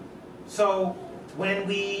 Okay? So when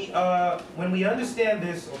we understand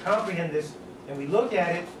this or comprehend this and we look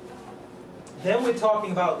at it, then we're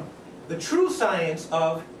talking about the true science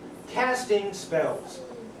of casting spells.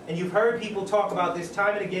 And you've heard people talk about this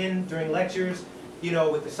time and again during lectures, you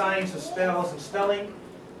know, with the science of spells and spelling.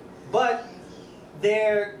 But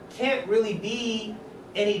there can't really be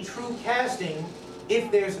any true casting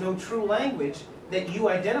if there's no true language that you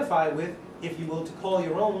identify with, if you will, to call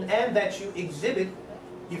your own, and that you exhibit,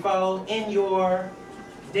 you follow, in your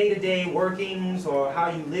day-to-day workings or how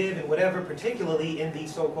you live and whatever, particularly in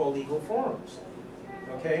these so-called legal forms.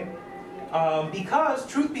 Okay? Because,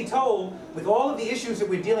 truth be told, with all of the issues that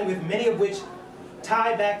we're dealing with, many of which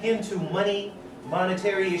tie back into money,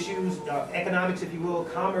 monetary issues, economics, if you will,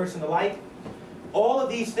 commerce and the like, all of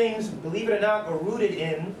these things, believe it or not, are rooted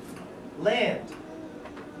in land.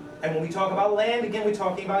 And when we talk about land, again, we're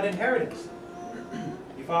talking about inheritance.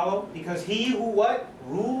 You follow? Because he who what?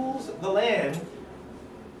 Rules the land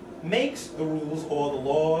makes the rules or the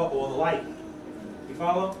law or the like. You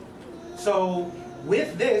follow? So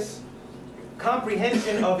with this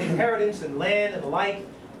comprehension of inheritance and land and the like,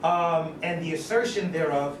 and the assertion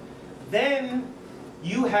thereof, then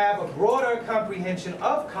you have a broader comprehension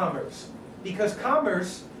of commerce. Because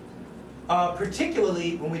commerce,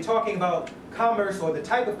 particularly when we're talking about commerce or the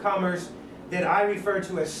type of commerce that I refer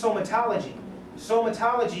to as somatology.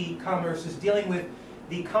 Somatology commerce is dealing with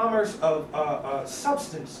the commerce of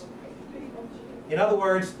substance. In other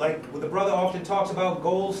words, like what the brother often talks about,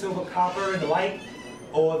 gold, silver, copper, and the like,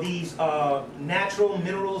 or these natural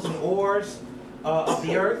minerals and ores of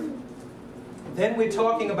the earth. Then we're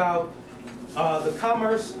talking about the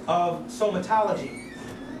commerce of somatology.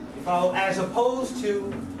 You follow? As opposed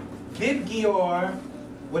to Vibgyor,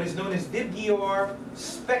 what is known as Vibgyor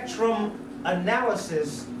spectrum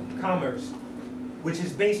analysis commerce, which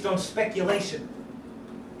is based on speculation.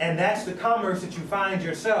 And that's the commerce that you find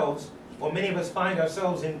yourselves, or many of us find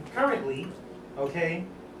ourselves in currently, okay,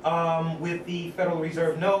 with the Federal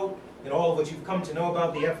Reserve note and all of what you've come to know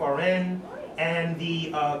about the FRN and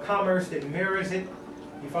the commerce that mirrors it,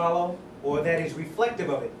 you follow, or that is reflective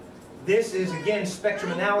of it. This is, again,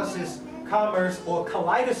 spectrum analysis commerce or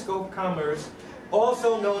kaleidoscope commerce,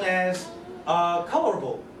 also known as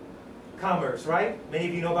colorable commerce, right? Many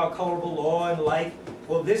of you know about colorable law and the like.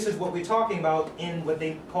 Well, this is what we're talking about in what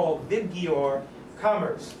they call Vibgyor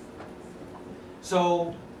commerce.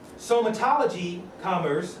 So, somatology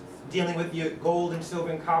commerce, dealing with your gold and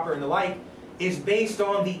silver and copper and the like, is based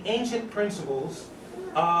on the ancient principles,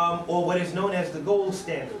 or what is known as the gold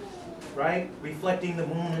standard, right? Reflecting the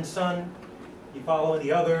moon and sun, you follow,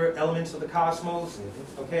 the other elements of the cosmos,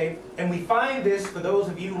 okay? And we find this, for those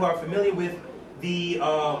of you who are familiar with the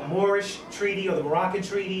Moorish treaty or the Moroccan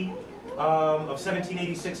treaty of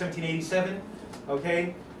 1786, 1787,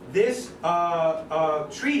 okay? This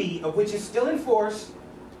treaty, of which is still in force,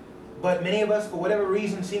 but many of us, for whatever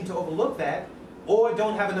reason, seem to overlook that, or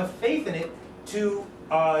don't have enough faith in it to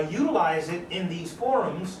utilize it in these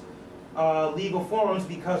forums, legal forums,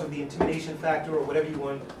 because of the intimidation factor or whatever you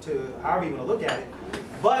want to, however you want to look at it.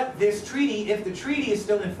 But this treaty, if the treaty is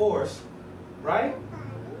still in force, right,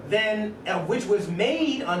 then, which was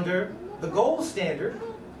made under the gold standard,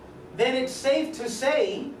 then it's safe to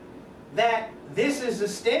say that this is a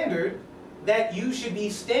standard that you should be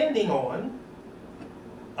standing on,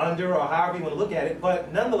 under, or however you want to look at it,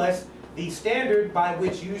 but nonetheless, the standard by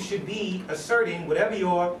which you should be asserting whatever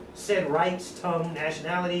your said rights, tongue,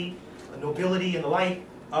 nationality, nobility, and the like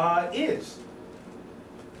is.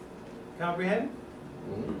 Comprehend?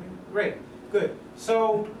 Great, good.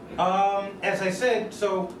 So, as I said,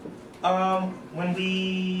 so when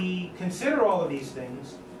we consider all of these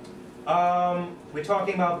things, we're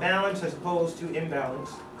talking about balance as opposed to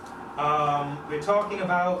imbalance. We're talking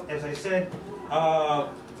about, as I said,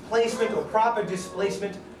 placement or proper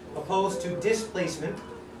displacement opposed to displacement.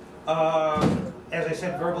 As I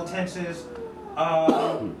said, verbal tenses.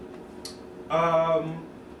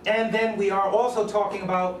 And then we are also talking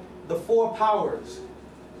about the four powers.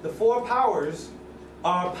 The four powers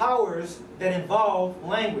are powers that involve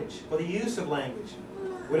language, or the use of language.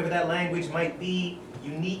 Whatever that language might be,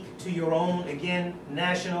 unique to your own, again,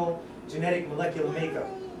 national, genetic, molecular makeup.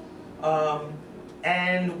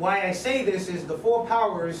 And why I say this is the four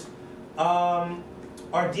powers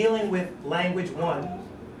are dealing with language, 1.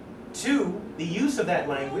 2, the use of that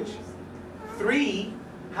language. 3,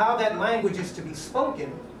 how that language is to be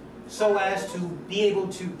spoken so as to be able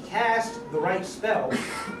to cast the right spell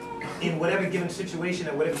in whatever given situation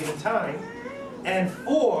at whatever given time. And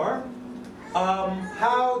 4,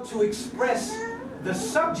 how to express the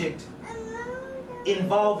subject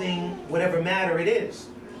involving whatever matter it is.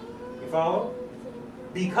 You follow?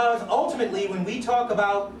 Because ultimately, when we talk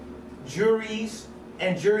about juries,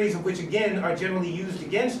 and juries of which again are generally used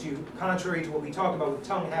against you, contrary to what we talk about with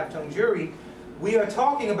tongue, half-tongue jury, we are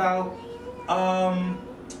talking about, how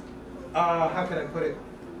can I put it?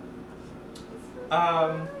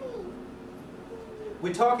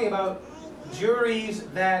 We're talking about juries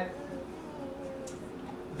that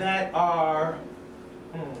are,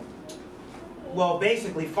 well,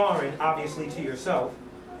 basically foreign, obviously, to yourself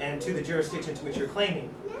and to the jurisdiction to which you're claiming.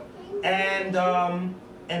 And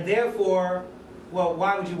therefore, well,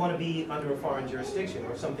 why would you want to be under a foreign jurisdiction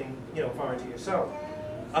or something, you know, foreign to yourself?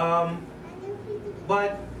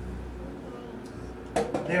 But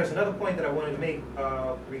there's another point that I wanted to make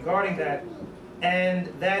regarding that, and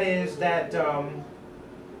that is that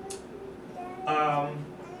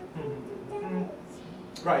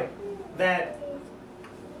right, that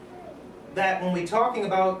when we're talking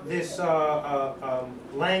about this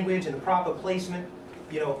language and the proper placement,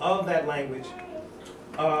 you know, of that language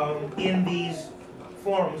in these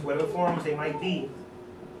forums, whatever forums they might be,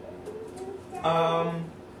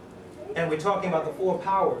 and we're talking about the four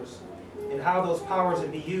powers and how those powers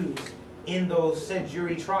would be used in those said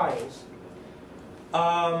jury trials,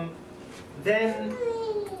 then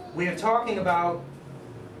we're talking about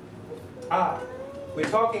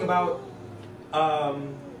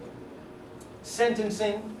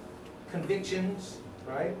sentencing, convictions,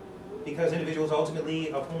 right? Because individuals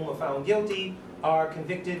ultimately of whom are found guilty are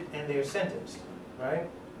convicted and they're sentenced, right?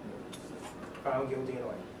 Found guilty in a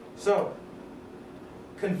way. So,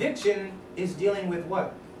 conviction is dealing with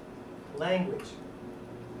what? Language.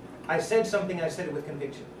 I said something, I said it with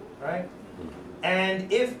conviction, right?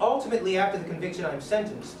 And if ultimately after the conviction I'm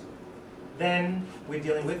sentenced, then we're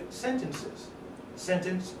dealing with sentences,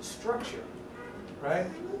 sentence structure, right?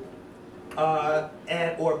 Or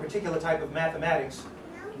a particular type of mathematics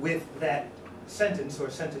with that sentence or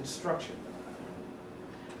sentence structure.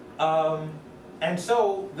 And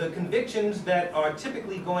so the convictions that are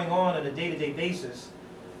typically going on a day-to-day basis,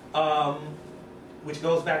 which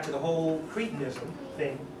goes back to the whole Cretinism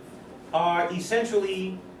thing, are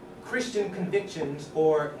essentially Christian convictions,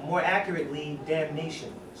 or more accurately,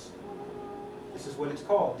 damnations. This is what it's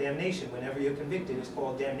called, damnation. Whenever you're convicted, it's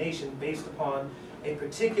called damnation based upon a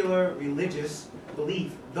particular religious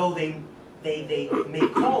belief, though they may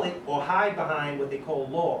call it or hide behind what they call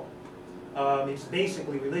law. It's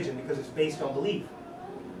basically religion because it's based on belief.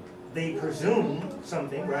 They presume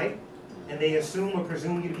something, right? and they assume or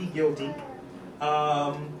presume you to be guilty.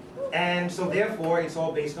 And so therefore, it's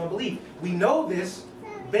all based on belief. We know this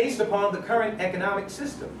based upon the current economic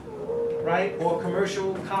system, right? Or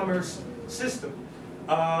commerce system,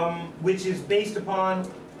 which is based upon,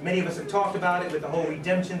 many of us have talked about it with the whole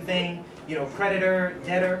redemption thing, you know, creditor,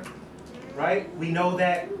 debtor, right? We know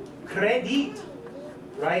that credit,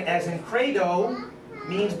 right, as in credo,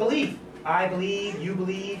 means belief. I believe, you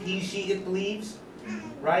believe, he, she, it believes,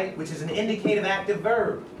 right? Which is an indicative active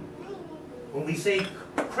verb when we say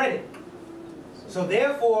credit. So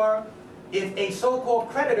therefore, if a so-called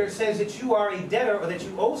creditor says that you are a debtor or that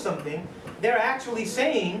you owe something, they're actually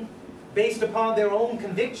saying, based upon their own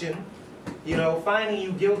conviction, you know, finding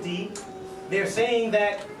you guilty, they're saying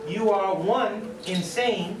that you are, one,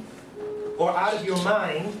 insane or out of your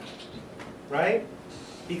mind, right?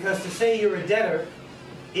 Because to say you're a debtor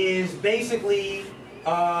is basically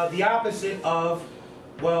the opposite of,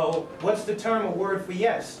 well, what's the term or word for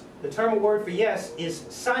yes? The term or word for yes is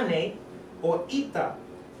sane or ita.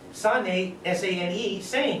 Sane, S-A-N-E,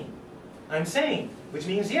 sane. I'm sane, which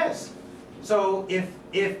means yes. So if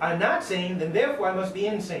I'm not sane, then therefore I must be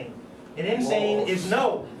insane. And insane is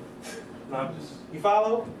no. You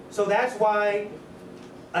follow? So that's why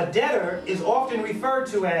a debtor is often referred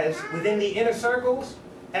to as, within the inner circles,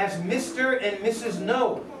 as Mr. and Mrs.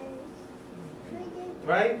 No.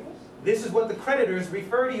 Right? This is what the creditors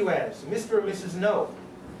refer to you as, Mr. or Mrs. No.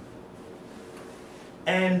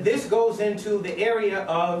 And this goes into the area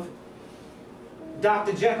of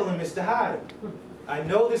Dr. Jekyll and Mr. Hyde. I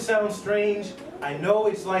know this sounds strange. I know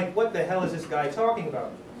it's like, what the hell is this guy talking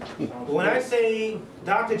about? But when I say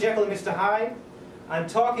Dr. Jekyll and Mr. Hyde, I'm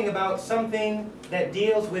talking about something that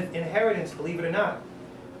deals with inheritance, believe it or not.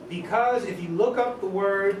 Because if you look up the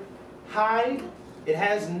word hide, it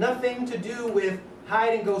has nothing to do with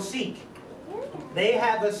hide and go seek. They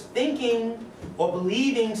have us thinking or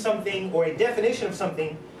believing something or a definition of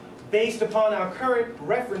something based upon our current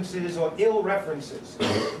references or ill references,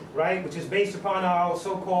 right? Which is based upon our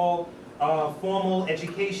so-called formal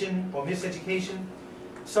education or miseducation.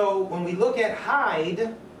 So when we look at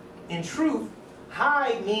hide, in truth,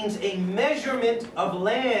 hide means a measurement of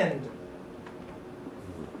land.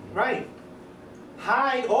 Right.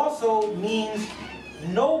 Hide also means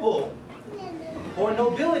noble or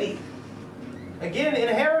nobility. Again,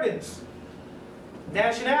 inheritance,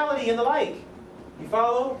 nationality, and the like. You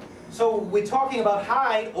follow? So we're talking about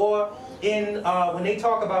hide, or in when they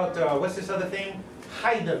talk about what's this other thing?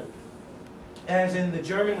 Heide. As in the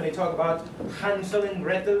German when they talk about Hansel and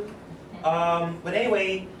Gretel. But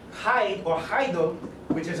anyway, hide or Heide,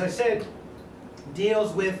 which as I said,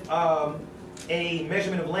 deals with a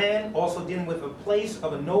measurement of land, also dealing with a place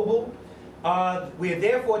of a noble. We're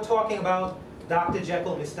therefore talking about Dr.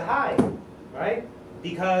 Jekyll, Mr. Hyde, right?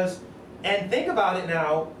 Because, and think about it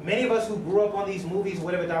now, many of us who grew up on these movies,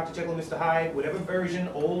 whatever Dr. Jekyll, Mr. Hyde, whatever version,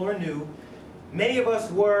 old or new, many of us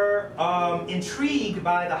were intrigued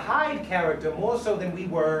by the Hyde character more so than we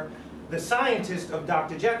were the scientist of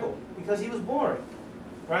Dr. Jekyll, because he was boring,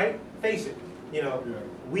 right? Face it, you know. Yeah.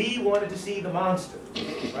 We wanted to see the monster,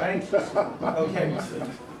 right? Okay.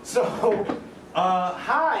 So,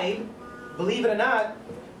 Hyde, believe it or not,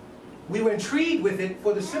 we were intrigued with it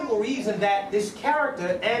for the simple reason that this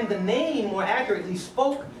character and the name, more accurately,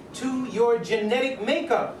 spoke to your genetic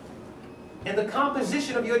makeup and the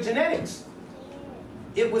composition of your genetics.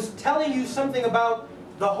 It was telling you something about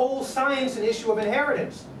the whole science and issue of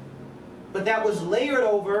inheritance. But that was layered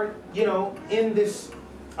over, you know, in this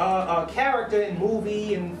character in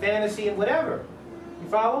movie and fantasy and whatever. You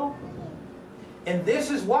follow? And this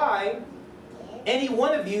is why any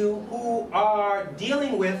one of you who are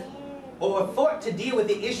dealing with or thought to deal with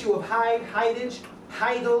the issue of hidage,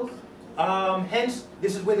 heidel, hence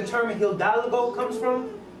this is where the term hidalgo comes from.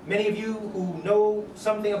 Many of you who know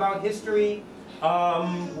something about history,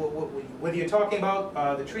 whether you're talking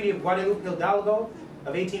about the Treaty of Guadalupe Hidalgo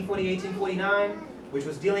of 1840-1849, which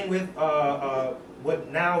was dealing with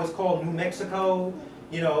what now is called New Mexico,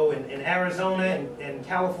 you know, and Arizona and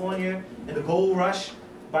California, and the gold rush,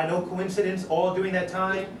 by no coincidence, all during that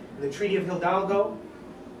time, the Treaty of Hidalgo.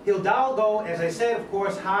 Hidalgo, as I said, of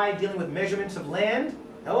course, Hyde, dealing with measurements of land,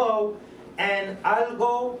 hello, and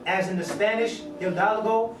algo, as in the Spanish,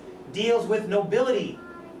 Hidalgo, deals with nobility,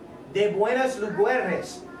 de buenos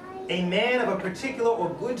lugares, a man of a particular or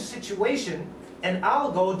good situation, and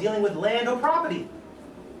algo, dealing with land or property,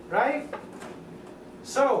 right?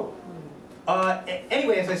 So,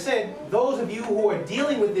 anyway, as I said, those of you who are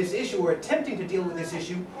dealing with this issue or attempting to deal with this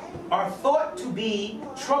issue are thought to be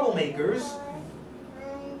troublemakers,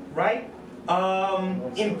 right?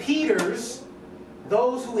 Impeders,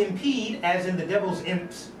 those who impede, as in the devil's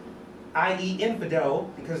imps, i.e. infidel,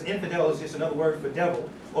 because infidel is just another word for devil,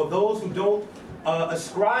 or those who don't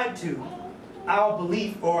ascribe to our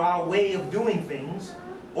belief or our way of doing things,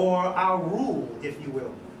 or our rule, if you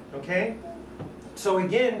will, okay? So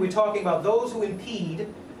again, we're talking about those who impede,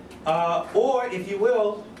 or if you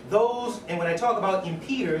will, those, and when I talk about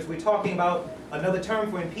impeders, we're talking about another term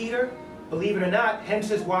for impeder, believe it or not,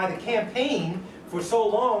 hence is why the campaign for so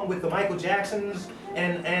long with the Michael Jacksons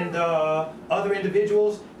and other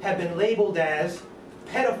individuals have been labeled as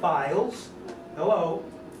pedophiles. Hello,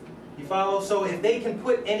 you follow? So if they can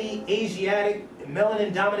put any Asiatic,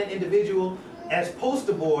 melanin dominant individual as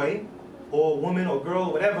poster boy, or woman or girl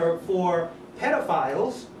or whatever, for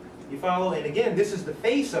pedophiles, you follow? And again, this is the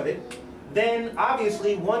face of it. Then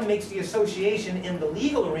obviously one makes the association in the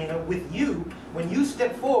legal arena with you when you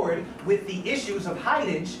step forward with the issues of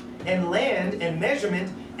heightage and land and measurement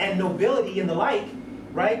and nobility and the like,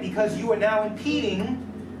 right? Because you are now impeding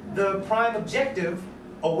the prime objective,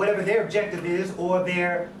 or whatever their objective is, or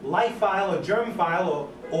their life file or germ file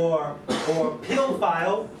or pill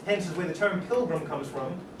file, hence is where the term pilgrim comes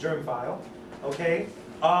from, germ file, okay?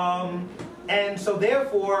 And so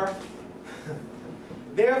therefore,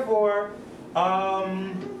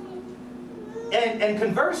 and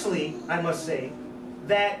conversely, I must say,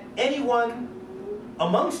 that anyone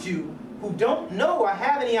amongst you who don't know or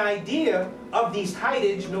have any idea of these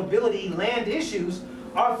heightage, nobility, land issues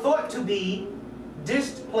are thought to be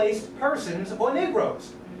displaced persons or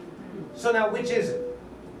Negroes. So now, which is it?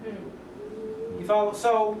 You follow?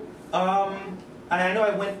 So, I know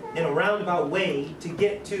I went in a roundabout way to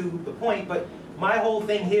get to the point, but my whole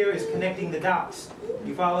thing here is connecting the dots.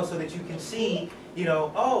 You follow? So that you can see, you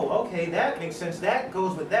know, oh, okay, that makes sense. That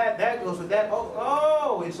goes with that. That goes with that.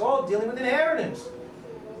 Oh, it's all dealing with inheritance.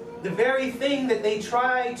 The very thing that they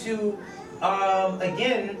try to,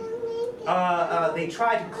 they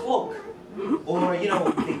try to cloak, or, you know,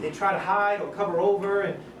 they try to hide or cover over.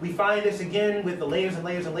 And we find this again with the layers and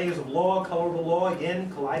layers and layers of law, colorable law,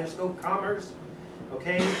 again, kaleidoscope commerce,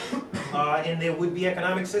 okay, in their would-be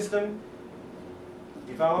economic system.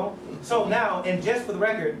 You follow? So now, and just for the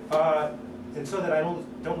record, and so that I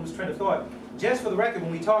don't lose train of thought, just for the record,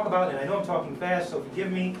 when we talk about, and I know I'm talking fast, so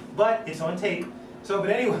forgive me, but it's on tape. So,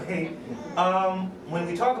 but anyway, when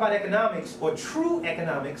we talk about economics, or true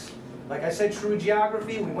economics, like I said, true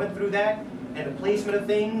geography, we went through that, and the placement of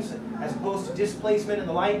things, as opposed to displacement and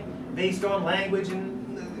the like, based on language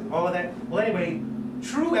and all of that. Well, anyway,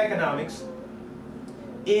 true economics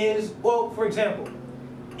is, well, for example,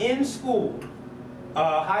 in school,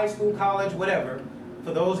 high school, college, whatever,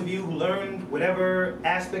 for those of you who learned whatever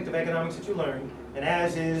aspect of economics that you learned, and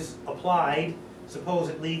as is applied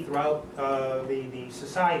supposedly throughout the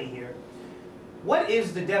society here, what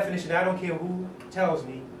is the definition? I don't care who tells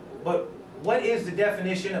me, but what is the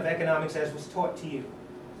definition of economics as was taught to you?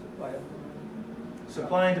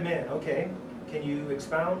 Supply and demand. Okay. Can you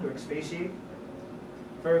expound or expatiate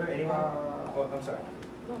further? Anyone? Oh, I'm sorry.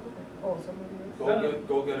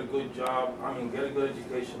 Go get a good job. I mean, get a good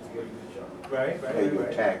education to get a good job. Right. Pay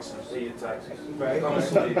your taxes. Pay your taxes. Right. Become a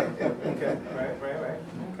slave. Okay. Right.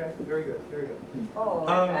 Okay. Very good. Oh,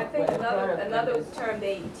 I think another term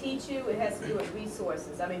they teach you, it has to do with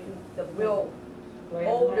resources. I mean, the real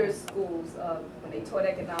older schools, when they taught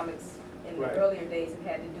economics in the earlier days, it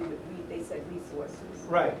had to do with, they said resources.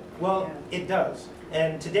 Right. Well, it does.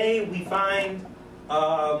 And today we find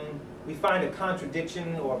a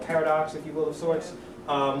contradiction or a paradox, if you will, of sorts,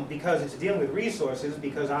 because it's dealing with resources,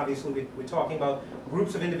 because obviously we're talking about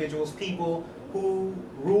groups of individuals, people who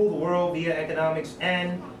rule the world via economics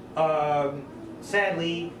and,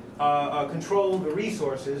 sadly, control the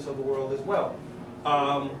resources of the world as well.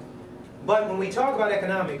 But when we talk about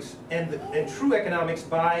economics, and true economics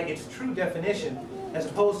by its true definition, as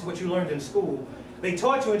opposed to what you learned in school, they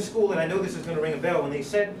taught you in school, and I know this is going to ring a bell, when they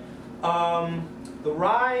said the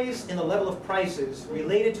rise in the level of prices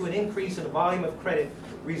related to an increase in the volume of credit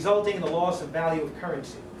resulting in the loss of value of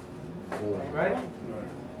currency. Right?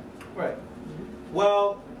 Right.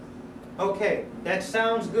 Well, okay, that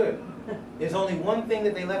sounds good. There's only one thing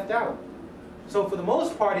that they left out. So for the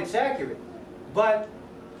most part, it's accurate. But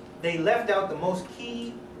they left out the most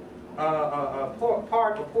key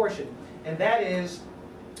part or portion, and that is,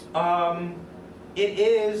 it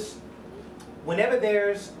is whenever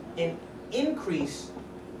there's an increase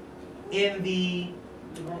in the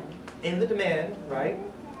demand, right?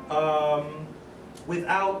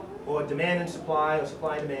 Without, or demand and supply, or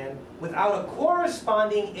supply and demand, without a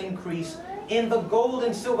corresponding increase in the gold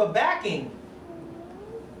and silver backing,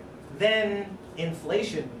 then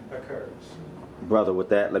inflation occurs. Brother, with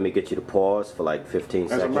that, let me get you to pause for like 15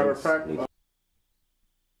 seconds. As a matter of fact,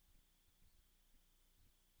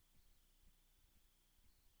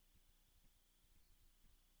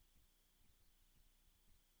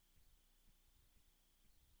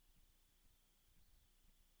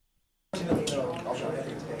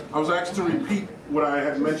 I was asked to repeat what I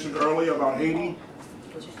had mentioned earlier about Haiti.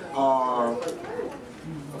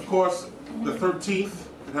 Of course, the 13th,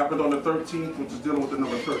 it happened on the 13th, which is dealing with the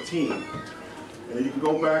number 13. And you can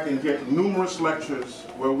go back and get numerous lectures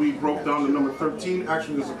where we broke down the number 13.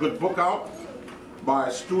 Actually, there's a good book out by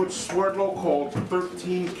Stuart Swerdlow called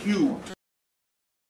 13 Cubed.